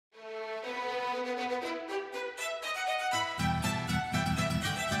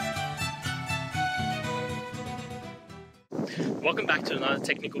Welcome back to another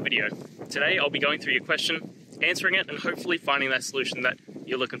technical video. Today I'll be going through your question, answering it, and hopefully finding that solution that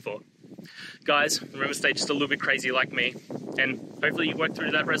you're looking for. Guys, remember to stay just a little bit crazy like me, and hopefully you work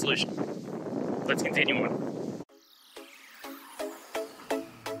through that resolution. Let's continue on.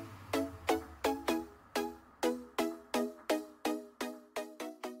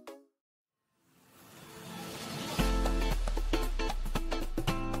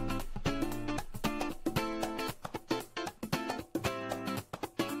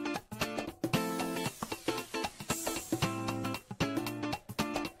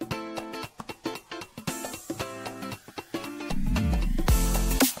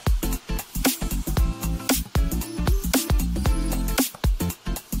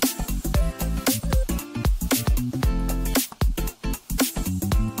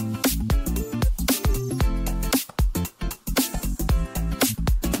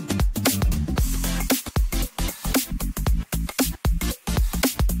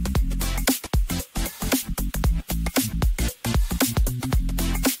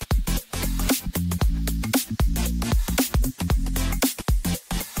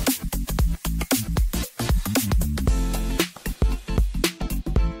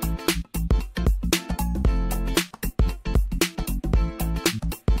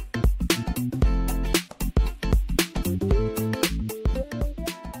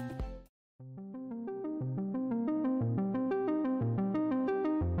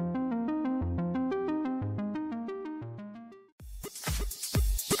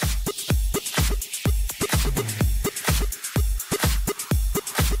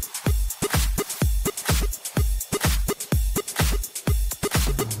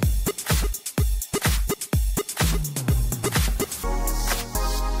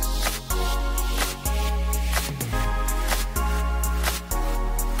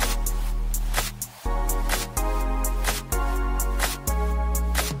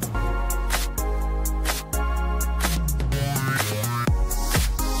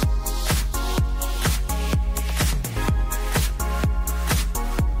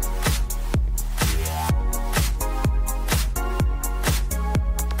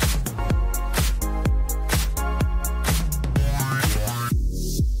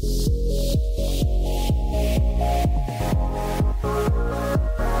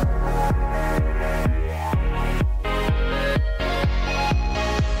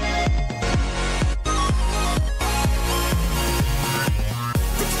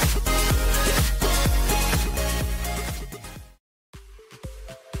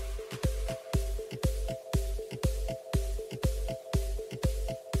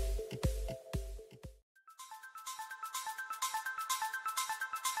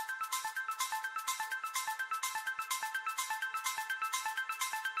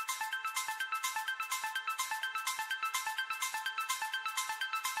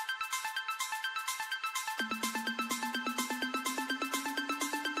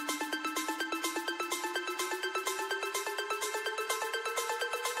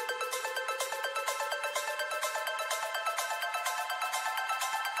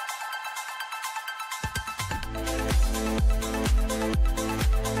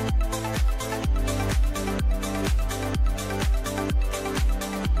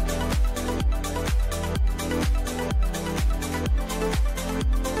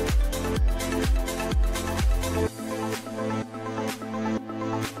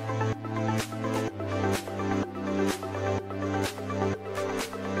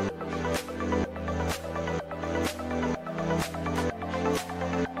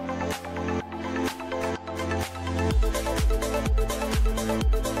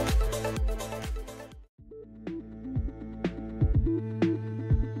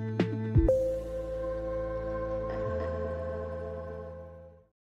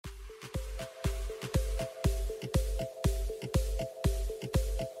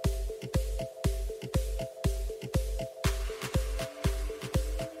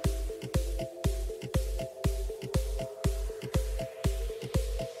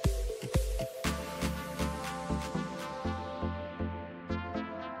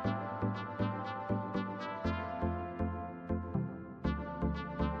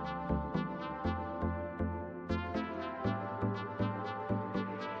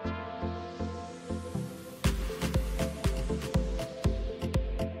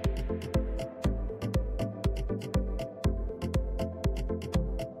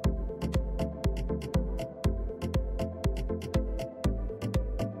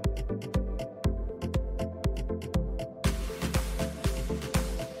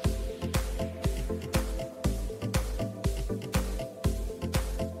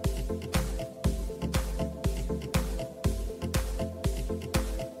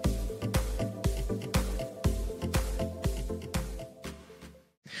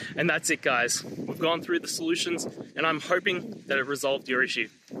 And that's it, guys. We've gone through the solutions, and I'm hoping that it resolved your issue.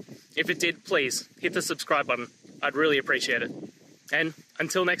 If it did, please hit the subscribe button. I'd really appreciate it. And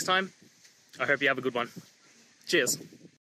until next time, I hope you have a good one. Cheers.